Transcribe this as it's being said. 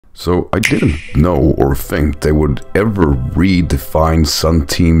So I didn't know or think they would ever redefine Sun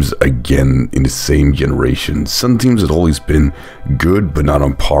teams again in the same generation. Sun teams had always been good but not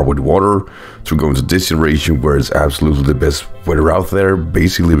on par with Water. So we're going to this generation where it's absolutely the best weather out there,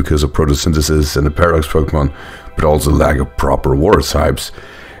 basically because of Protosynthesis and the Paradox Pokemon, but also lack of proper Water types.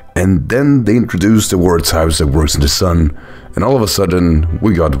 And then they introduced the Water types that works in the Sun, and all of a sudden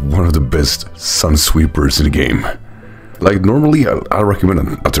we got one of the best Sun sweepers in the game. Like, normally I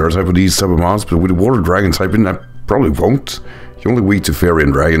recommend a Tera type of these type of mods, but with the Water Dragon typing, I probably won't. You're only weak to Fairy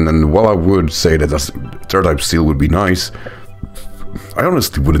and Dragon, and while I would say that Tera type Steel would be nice, I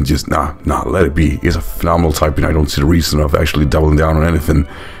honestly wouldn't just, let it be. It's a phenomenal typing. I don't see the reason of actually doubling down on anything.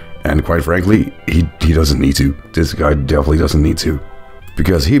 And quite frankly, he doesn't need to. This guy definitely doesn't need to,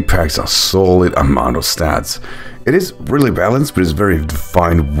 because he packs a solid amount of stats. It is really balanced, but it's very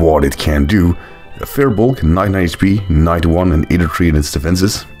defined what it can do. A fair bulk, 99 HP, 91 and 83 in its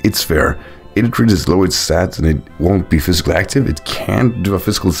defenses. It's fair. 83 is low its stats and it won't be physically active. It can do a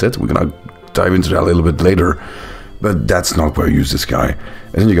physical set. We're gonna dive into that a little bit later. But that's not where I use this guy.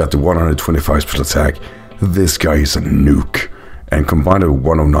 And then you got the 125 special attack. This guy is a nuke. And combined with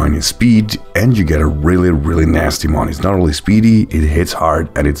 109 in speed, and you get a really nasty mon. It's not only speedy, it hits hard,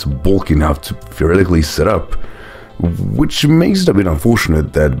 and it's bulky enough to theoretically set up. Which makes it a bit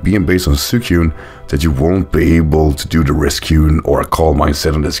unfortunate that being based on Suicune, that you won't be able to do the Rescue or a Calm Mind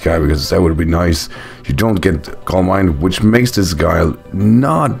set on this guy, because that would be nice. You don't get Calm Mind, which makes this guy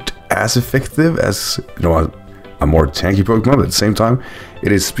not as effective as, you know, a more tanky Pokemon, but at the same time,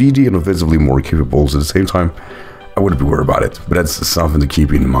 it is speedy and offensively more capable, so at the same time, I wouldn't be worried about it, but that's something to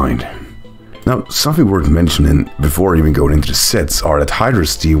keep in mind. Now, something worth mentioning before even going into the sets are that Hydro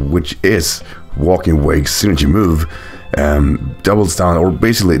Steel, which is Walking Wake's signature move, doubles down, or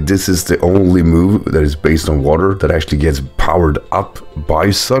basically this is the only move that is based on Water that actually gets powered up by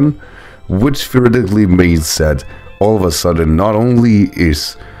Sun, which theoretically means that all of a sudden not only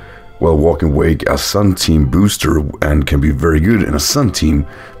is, well, Walking Wake a Sun team booster and can be very good in a Sun team,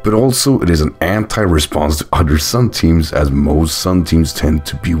 but also it is an anti-response to other Sun teams, as most Sun teams tend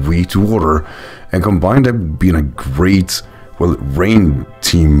to be weak to Water, and combined that being a great, well, Rain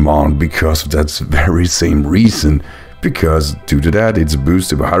team mon because of that very same reason, because due to that it's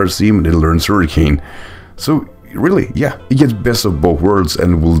boosted by Hydro Steam and it learns Hurricane. So really, yeah, it gets best of both worlds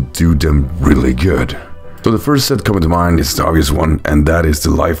and will do them really good. So the first set coming to mind is the obvious one, and that is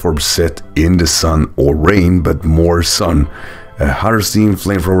the Life Orb set in the Sun or Rain, but more Sun. Hydro Steam,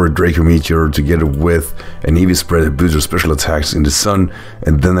 Flamethrower, Draco Meteor together with an EV spread that boosts your special attacks in the Sun,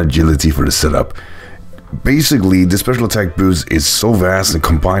 and then agility for the setup. Basically, the special attack boost is so vast, and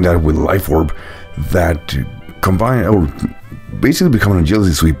combine that with Life Orb that basically become an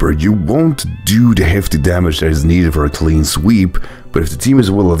agility sweeper. You won't do the hefty damage that is needed for a clean sweep, but if the team is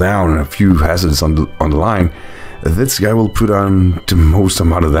well down and a few hazards on the line, this guy will put on the most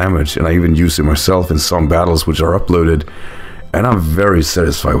amount of damage, and I even use it myself in some battles which are uploaded, and I'm very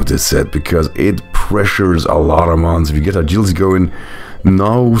satisfied with this set because it pressures a lot of mons. If you get agility going,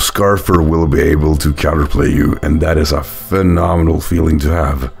 no Scarfer will be able to counterplay you, and that is a phenomenal feeling to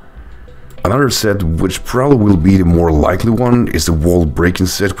have. Another set, which probably will be the more likely one, is the wall breaking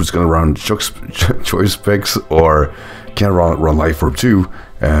set, which is going to run choice specs or can run Life Orb too.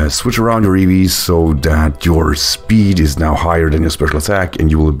 Switch around your EVs so that your speed is now higher than your special attack,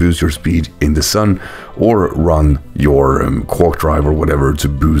 and you will boost your speed in the Sun, or run your Quark Drive or whatever to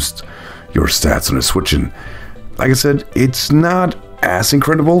boost your stats on the switching. Like I said, it's not as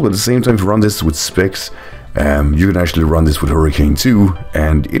incredible, but at the same time, if you run this with specs, you can actually run this with Hurricane too,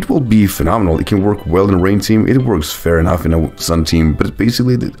 and it will be phenomenal. It can work well in a Rain team, it works fair enough in a Sun team, but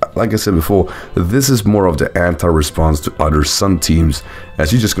basically, like I said before, this is more of the anti-response to other Sun teams,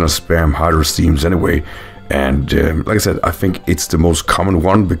 as you're just gonna spam Hydro Steams anyway. And like I said, I think it's the most common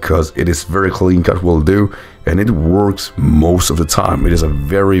one because it is very clean cut, will do, and it works most of the time. It is a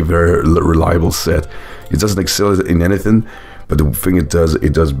very reliable set. It doesn't excel in anything, but the thing it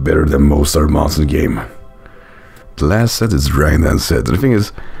does better than most other mods in the game. The last set is Dragon Dance set, and the thing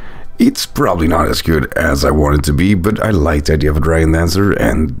is, it's probably not as good as I want it to be, but I like the idea of a Dragon Dancer,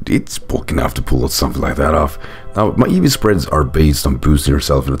 and it's bulky enough to pull something like that off. Now, my EV spreads are based on boosting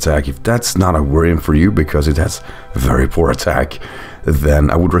yourself in attack. If that's not a worry for you because it has very poor attack, then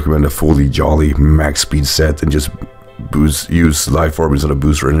I would recommend a fully jolly max speed set and just use Life Orb instead of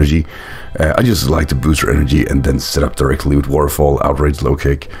booster energy. I just like to booster energy and then set up directly with Waterfall, Outrage, Low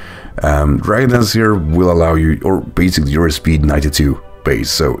Kick. Dragon Dance here will allow you, or basically your speed 92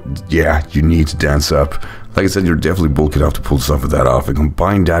 base, so yeah, you need to dance up. Like I said, you're definitely bulky enough to pull some of that off, and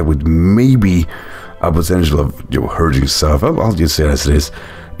combine that with maybe a potential of hurting stuff. I'll just say it as it is.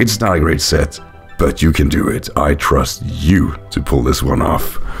 It's not a great set, but you can do it. I trust you to pull this one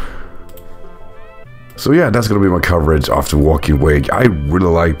off. So yeah, that's gonna be my coverage after Walking Wake. I really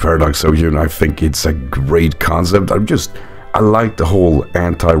like Paradox Ocean. I think it's a great concept. I like the whole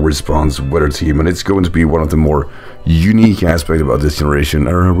anti-response weather team, and it's going to be one of the more unique aspects about this generation.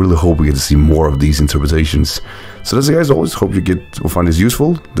 I really hope we get to see more of these interpretations. So that's it, guys. Always hope you will find this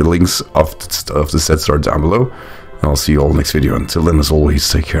useful. The links of the sets are down below, and I'll see you all next video. Until then, as always,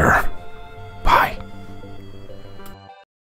 take care.